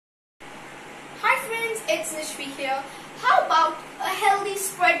it's Nishvi here. How about a healthy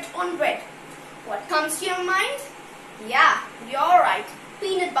spread on bread? What comes to your mind? Yeah, you're right,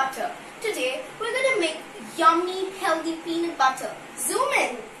 peanut butter. Today we're going to make yummy healthy peanut butter. Zoom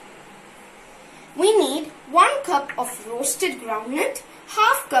in. We need 1 cup of roasted groundnut,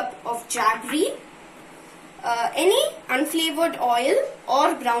 half cup of jaggery, any unflavored oil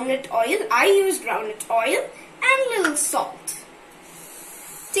or groundnut oil. I use groundnut oil, and little salt.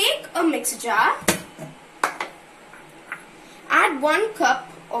 Take a mixer jar, add 1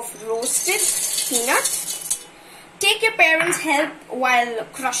 cup of roasted peanut. Take your parents' help while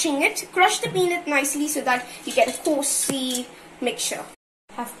crushing it. Crush the peanut nicely so that you get a coarse mixture.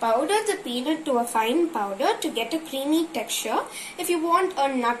 Have powdered the peanut to a fine powder to get a creamy texture. If you want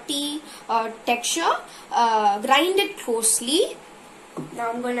a nutty texture, grind it coarsely.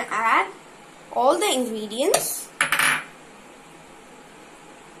 Now I'm going to add all the ingredients.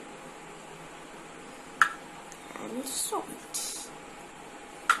 And salt.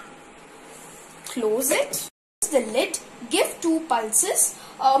 Close it. The lid. Give 2 pulses.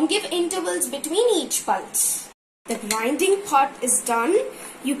 Give intervals between each pulse. The grinding part is done.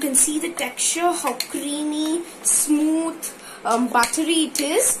 You can see the texture, how creamy, smooth, buttery it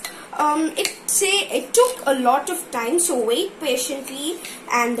is. It took a lot of time, so wait patiently.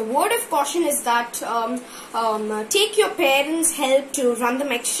 And the word of caution is that take your parents' help to run the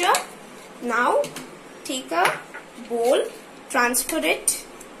mixture. Now take a bowl, transfer it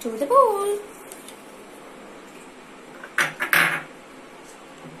to the bowl.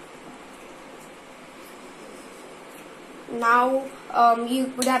 Now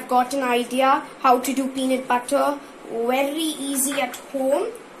you would have got an idea how to do peanut butter. Very easy at home.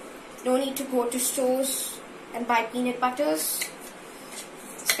 No need to go to stores and buy peanut butters,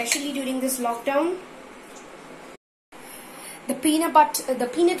 especially during this lockdown. The peanut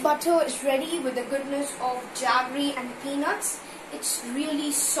butter is ready with the goodness of jaggery and peanuts. It's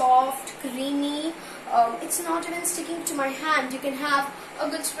really soft, creamy. It's not even sticking to my hand. You can have a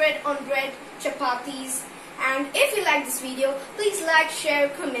good spread on bread, chapattis. And if you like this video, please like, share,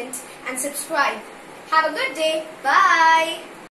 comment and subscribe. Have a good day. Bye.